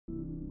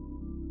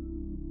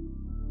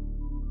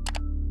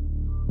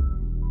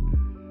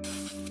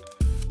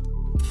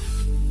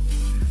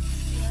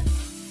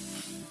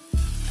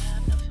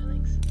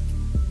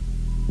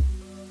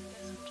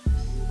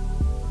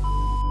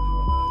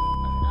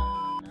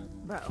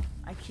Bro,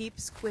 I keep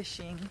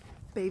squishing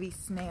baby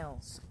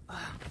snails.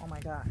 Oh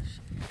my gosh.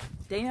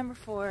 Day number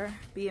 4,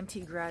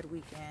 BMT grad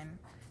weekend.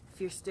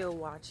 If you're still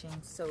watching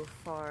so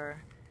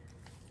far,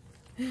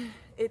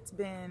 it's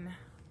been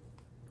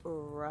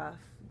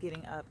rough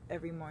getting up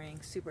every morning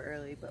super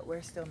early, but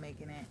we're still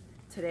making it.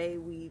 Today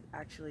we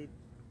actually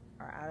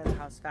are out of the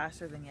house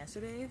faster than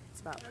yesterday.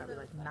 It's about probably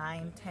like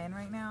 9-10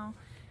 right now.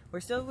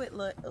 We're still a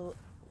little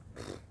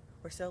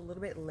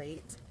bit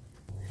late.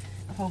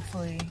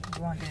 Hopefully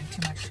we won't get in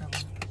too much trouble.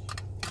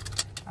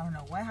 I don't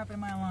know what happened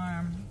to my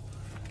alarm,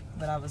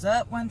 but I was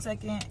up 1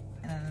 second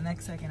and then the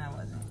next second I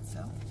wasn't.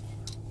 So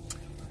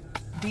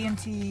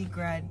BMT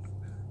grad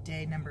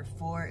day number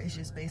 4 is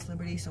just base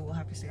Liberty, so we'll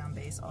have to stay on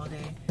base all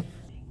day.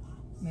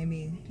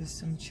 Maybe just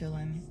some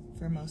chilling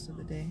for most of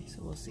the day, so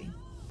we'll see.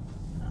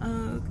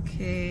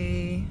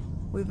 Okay,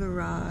 we've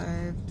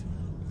arrived.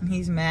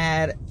 He's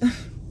mad.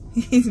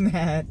 He's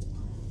mad.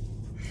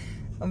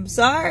 I'm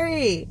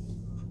sorry.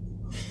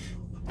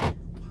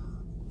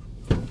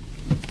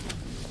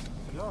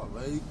 Y'all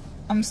late.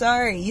 I'm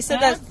sorry. You said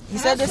that. You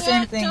said the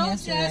same thing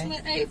yesterday.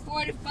 Jasmine,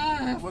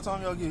 8:45. What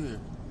time y'all get here?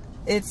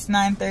 It's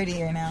 9:30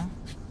 here now.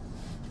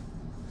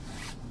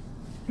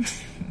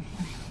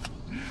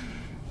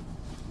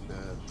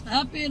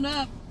 I've been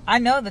up. I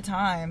know the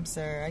time,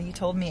 sir. You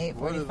told me 8:45.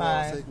 What if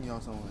I was taking y'all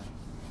somewhere?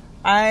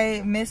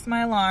 I missed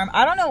my alarm.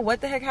 I don't know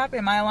what the heck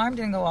happened. My alarm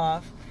didn't go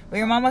off. But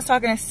your mom was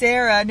talking to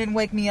Sarah and didn't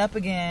wake me up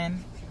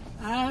again.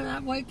 I'm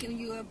not waking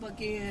you up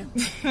again.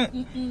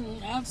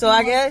 So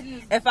I guess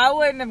if I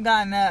wouldn't have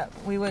gotten up,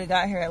 we would have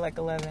got here at like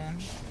 11.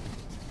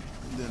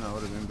 Then I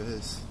would have been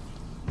pissed.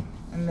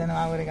 And then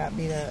I would have got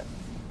beat up.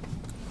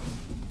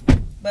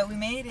 But we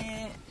made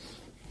it.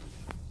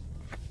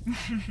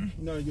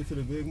 You know, to get to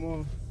the big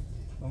mall,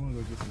 I want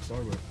to go get some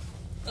Starbucks.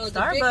 Oh,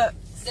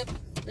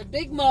 Starbucks. The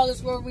big mall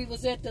is where we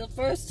was at the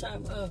first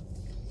time.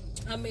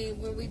 I mean,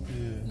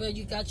 where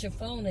you got your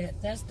phone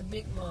at. That's the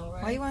big mall,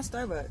 right? Why you want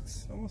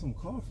Starbucks? I want some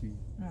coffee.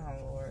 Oh,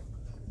 Lord.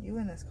 You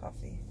and this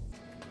coffee.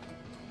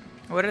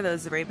 What are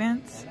those, the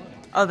Ray-Bans?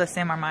 Oh, the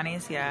Sam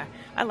Armanis? Yeah.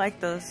 I like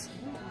those.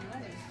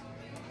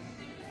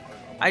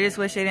 I just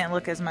wish they didn't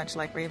look as much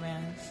like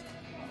Ray-Bans.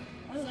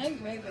 I like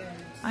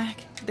Ray-Bans.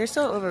 They're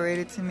so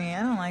overrated to me.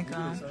 I don't like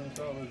them.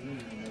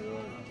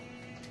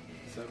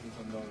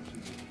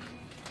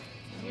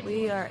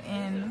 We are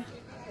in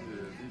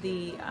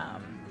the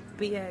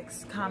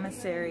BX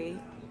commissary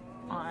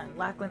on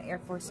Lackland Air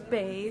Force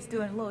Base,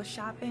 doing a little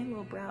shopping, a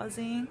little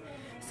browsing,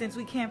 since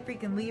we can't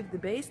freaking leave the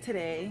base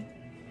today.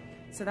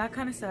 So that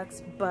kind of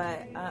sucks,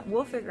 but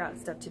we'll figure out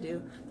stuff to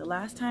do. The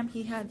last time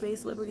he had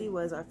base Liberty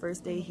was our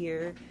first day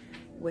here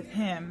with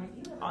him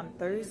on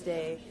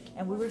Thursday,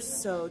 and we were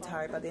so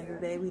tired by the end of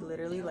the day. We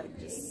literally like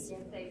just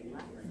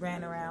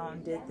ran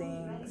around, did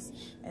things,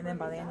 and then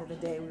by the end of the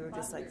day we were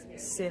just like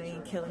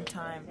sitting, killing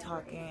time,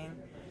 talking,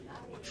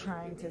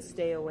 trying to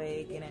stay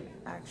awake and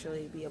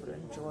actually be able to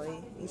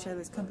enjoy each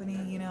other's company,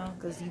 you know,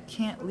 because you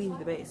can't leave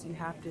the base. You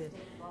have to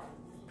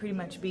pretty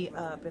much be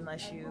up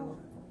unless you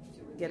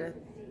get a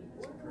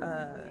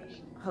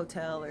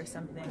hotel or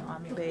something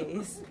on the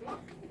base.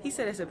 He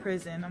said it's a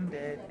prison. I'm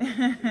dead.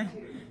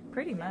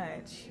 Pretty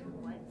much.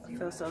 I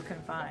feel so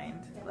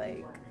confined.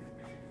 Like,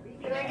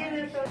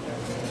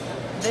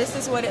 this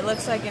is what it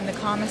looks like in the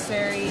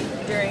commissary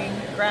during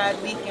grad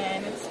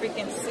weekend. It's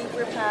freaking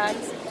super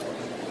packed.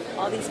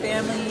 All these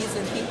families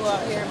and people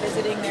out here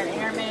visiting their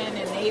airmen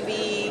and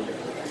Navy.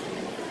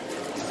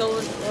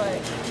 Stolen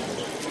what?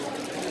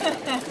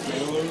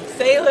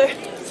 Sailors.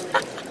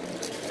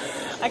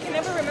 I can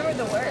never remember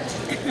the word.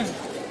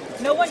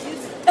 No one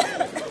uses.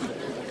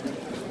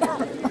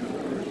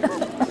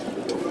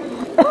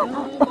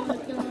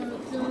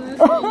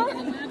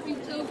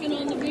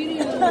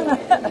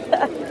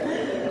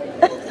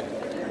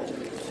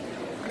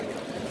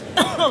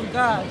 Oh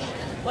gosh.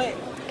 Wait.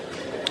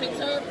 It's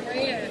her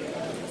prayer.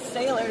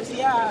 Sailors,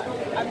 yeah.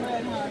 I'm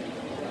red, huh?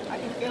 I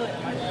can feel it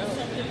in my nose.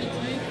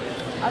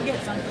 I'll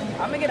get something.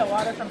 I'm gonna get a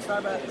water from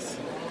Starbucks.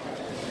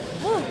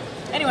 Woo.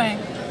 Anyway,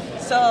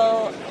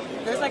 so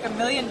there's like a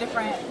million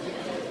different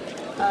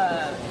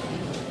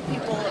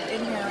people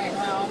in here right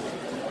now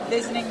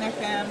visiting their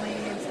family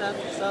and stuff.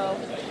 So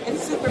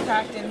it's super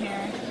packed in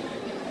here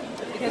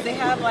because they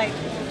have like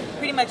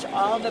pretty much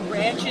all the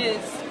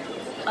branches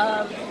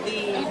of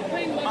the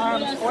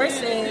armed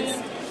forces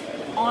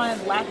on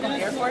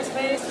Lackland Air Force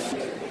Base.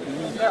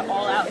 They're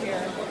all out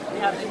here. They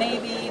have the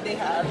Navy, they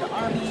have the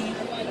Army,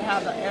 they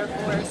have the Air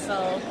Force.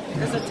 So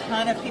there's a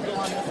ton of people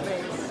on this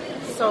base.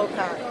 It's so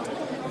packed.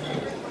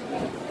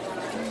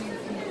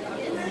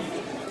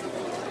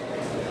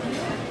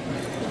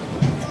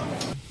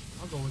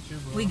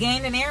 We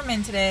gained an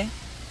airman today.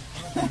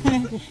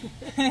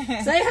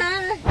 Say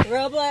hi.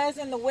 Robles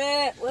in the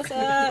wet. What's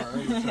up?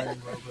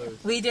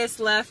 We just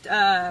left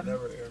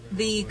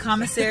the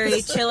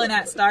commissary chilling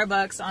at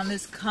Starbucks on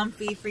this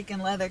comfy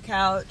freaking leather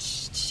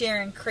couch,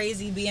 sharing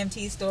crazy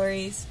BMT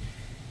stories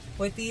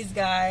with these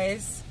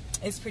guys.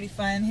 It's pretty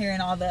fun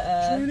hearing all the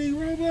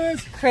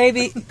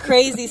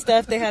crazy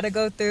stuff they had to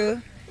go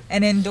through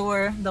and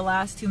endure the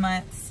last 2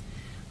 months.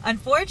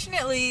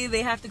 Unfortunately,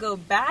 they have to go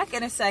back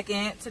in a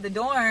second to the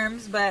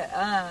dorms, but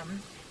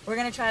we're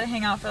gonna try to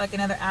hang out for like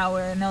another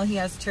hour. I know he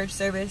has church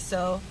service,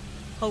 so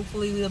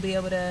hopefully we'll be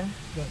able to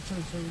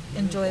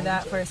enjoy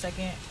that for a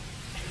second.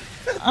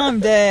 I'm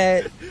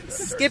dead.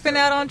 Skipping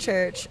out on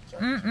church.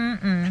 I've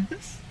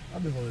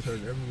been going to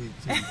church every week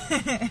too.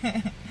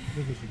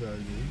 Look what you guys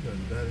do. You guys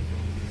are bad.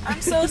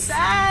 I'm so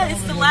sad.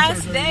 It's the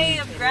last day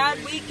of grad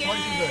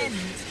weekend.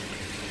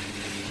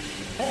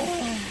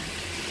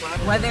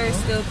 Weather is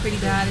still pretty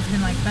bad. It's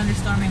been like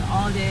thunderstorming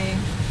all day.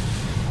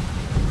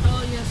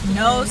 Oh, yesterday.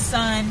 No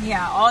sun.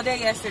 Yeah, all day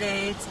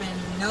yesterday. It's been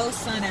no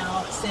sun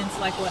out since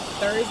like what,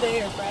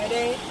 Thursday or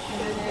Friday.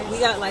 We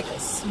got like a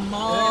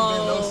small. There ain't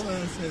been no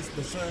sun since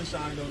the sun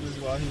shined on this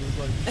while he was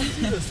like, "You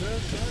see the sun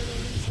shine on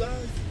these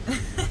sides?"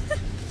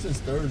 Since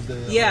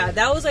Thursday. Yeah,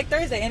 that was like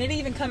Thursday, and it didn't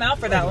even come out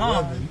for that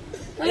long.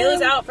 It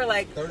was out for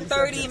like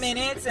 30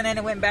 minutes, and then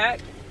it went back.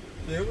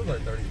 Yeah, it was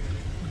like 30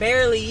 minutes.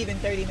 Barely even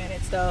 30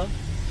 minutes though.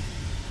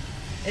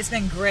 It's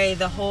been gray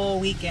the whole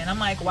weekend. I'm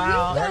like,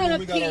 wow. We got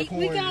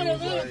a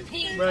little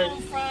peak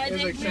on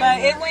Friday.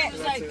 But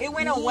it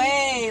went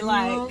away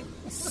like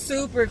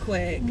super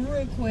quick.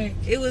 Real quick.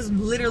 It was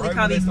literally Right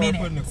probably when they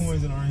started minutes. putting the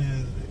coins in our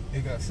hands,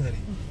 it got sunny.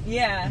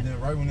 Yeah. And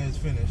then right when it was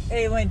finished,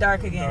 It went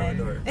dark again.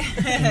 dark.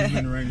 It's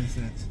been raining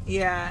since.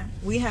 Yeah,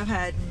 we have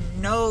had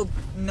no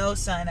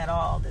sun at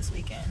all this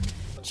weekend.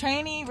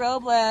 Trainee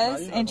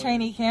Robles and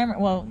Trainee Cameron.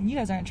 Well, you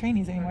guys aren't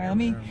trainees anymore.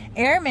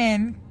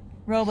 Airman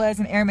Robles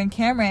and Airman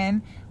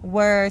Cameron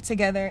were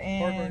together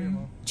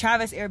in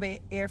Travis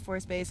Air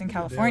Force Base in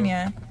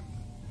California.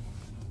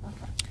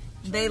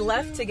 They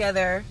left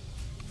together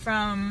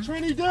from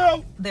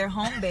their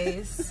home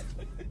base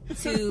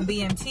to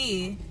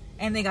BMT,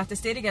 and they got to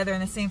stay together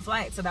in the same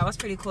flight. So that was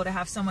pretty cool to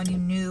have someone you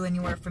knew and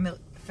you were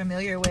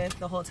familiar with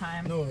the whole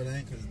time. No, it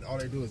ain't, because all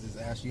they do is just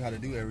ask you how to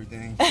do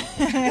everything.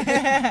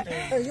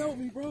 Hey, help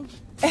me, bro.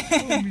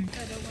 Help me.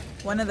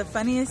 One of the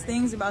funniest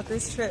things about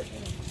this trip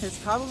is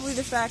probably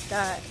the fact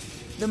that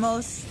the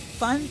most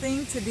fun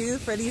thing to do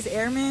for these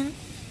airmen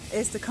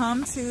is to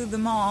come to the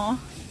mall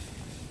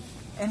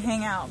and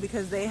hang out,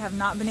 because they have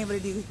not been able to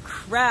do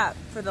crap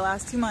for the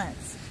last 2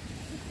 months.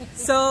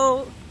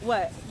 So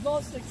what?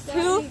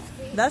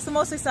 That's the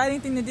most exciting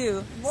thing to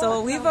do.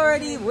 So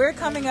we're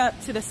coming up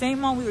to the same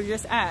mall we were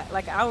just at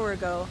like an hour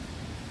ago.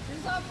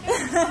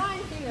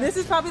 This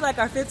is probably like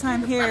our 5th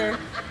time here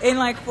in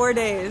like 4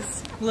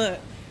 days. Look.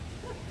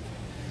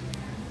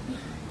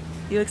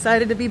 You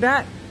excited to be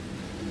back?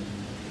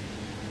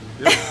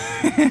 They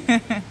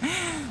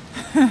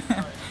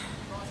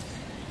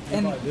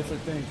buy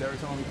different things every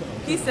time we come.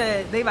 He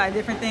said they buy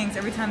different things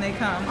every time they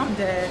come. I'm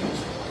dead.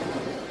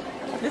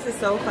 This is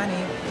so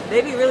funny.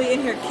 They be really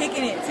in here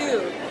kicking it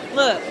too.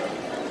 Look.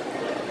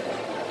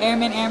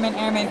 Airmen, airmen,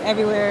 airmen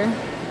everywhere.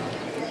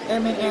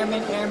 Airmen,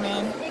 airmen,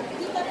 airmen.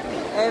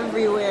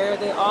 Everywhere.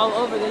 They all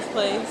over this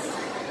place.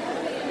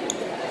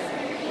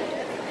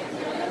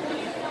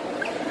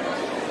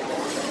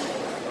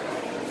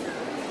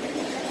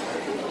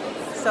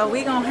 So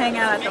we gonna hang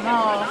out at the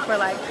mall for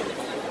like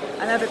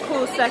another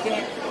cool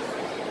second,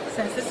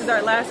 since this is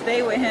our last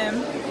day with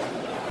him.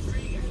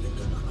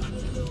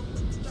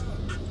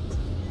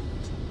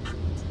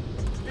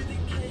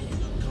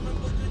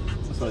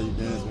 That's how you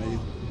dance, man.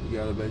 You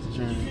got a basic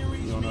training.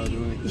 You don't know how to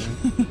do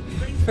anything.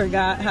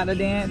 Forgot how to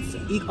dance.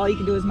 All you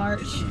can do is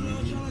march.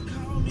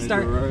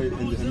 Start right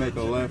and make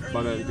a left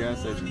by that gas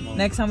station.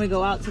 Next time we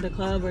go out to the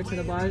club or to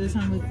the bar, this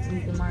time we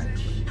can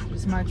march.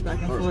 Just march back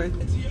and forth.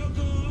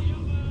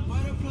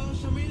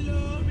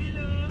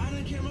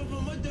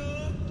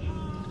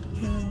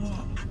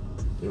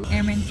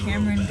 Airman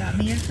Cameron got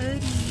me a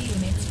hoodie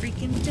and it's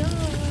freaking dope.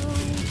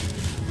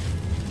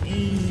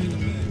 Hey.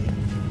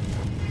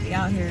 We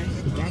out here.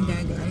 Gang,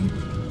 gang, gang.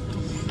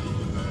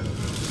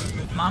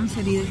 Mom's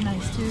hoodie is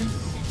nice too.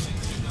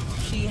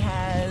 She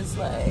has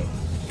like,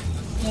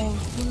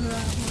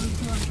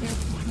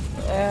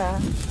 yeah,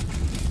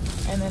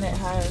 and then it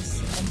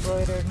has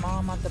embroidered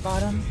mom at the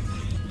bottom.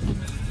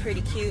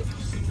 Pretty cute.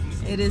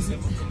 It is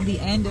the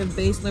end of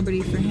Base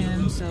Liberty for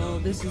him, so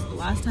this is the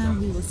last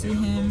time we will see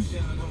him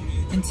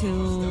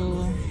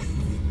until,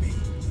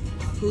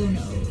 who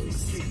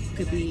knows,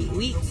 could be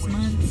weeks,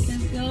 months,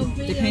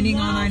 depending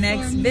on our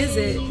next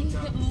visit.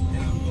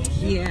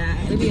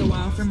 Yeah, it'll be a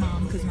while for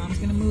mom, because mom's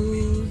gonna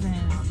move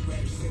and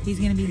he's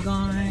gonna be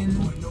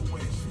gone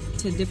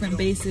to different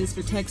bases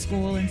for tech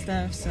school and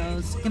stuff, so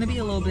it's gonna be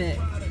a little bit.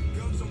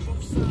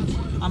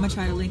 I'm gonna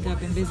try to link up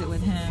and visit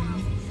with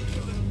him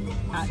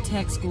at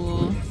tech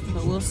school,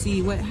 but we'll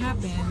see what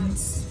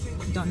happens.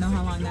 Don't know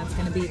how long that's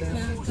gonna be though.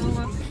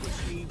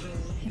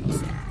 I'm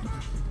sad.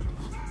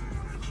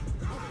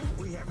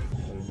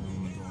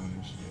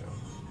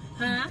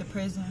 Huh? The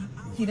prison.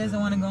 He doesn't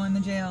want to go in the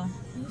jail.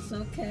 It's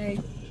okay.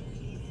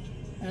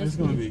 It's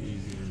gonna be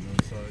easier,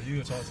 though. So you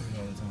can talk to me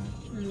all the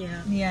time.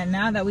 Yeah. Yeah,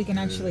 now that we can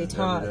actually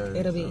talk,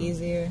 it'll be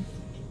easier.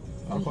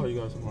 I'll call you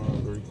guys tomorrow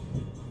at 3.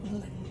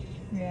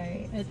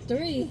 Right. At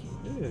 3?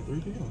 Yeah,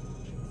 3 p.m.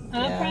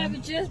 I'll probably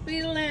just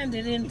be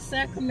landed in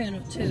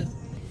Sacramento too.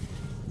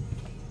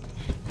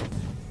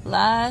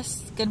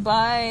 last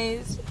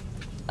goodbyes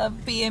of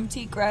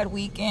BMT grad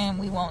weekend.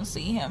 We won't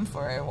see him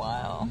for a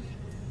while.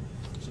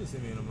 She'll see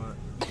me in a month.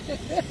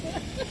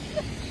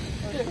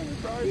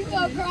 You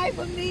gonna cry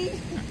for me?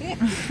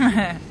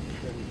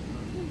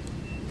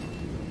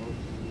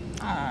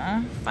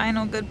 Aw,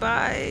 final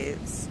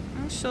goodbyes.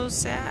 I'm so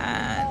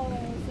sad. Oh,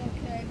 it's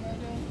okay, but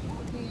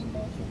don't be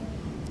emotional.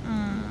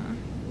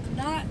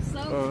 Not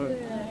so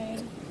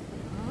good.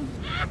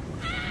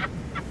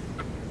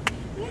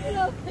 Look at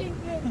those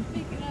fingers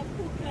sticking up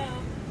poop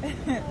out.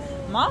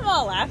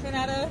 Mama laughing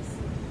at us.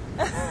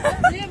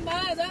 Then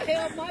mine, I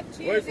held my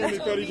chin. Wait for me,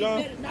 Petty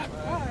John. Not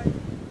cry.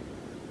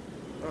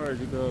 Alright,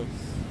 you go.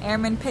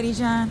 Airman Petty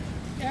John.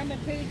 Airman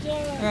Petty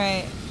John.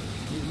 Right.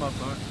 He's my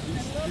son.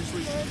 He's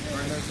sleeping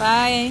right next to me.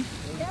 Bye.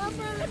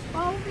 Cameron,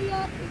 hold me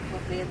up and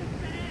put me in the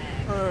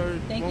bag.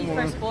 Alright. Thank you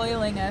for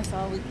spoiling us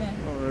all weekend.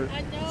 Alright.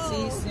 I know.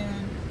 See you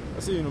soon.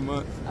 I'll see you in a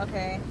month.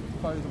 Okay.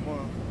 Probably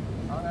tomorrow.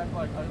 I'll act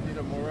like I need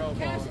a morale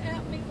Cash ball.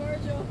 out me,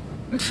 Virgil.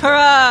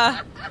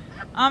 Bruh,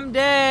 I'm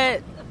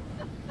dead.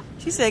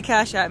 She said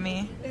cash at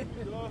me.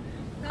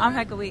 I'm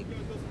hecka weak.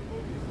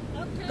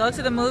 Okay. Go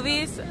to the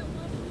movies.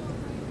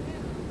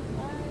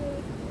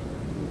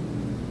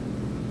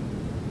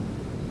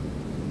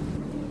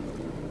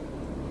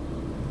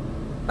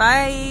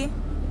 Bye.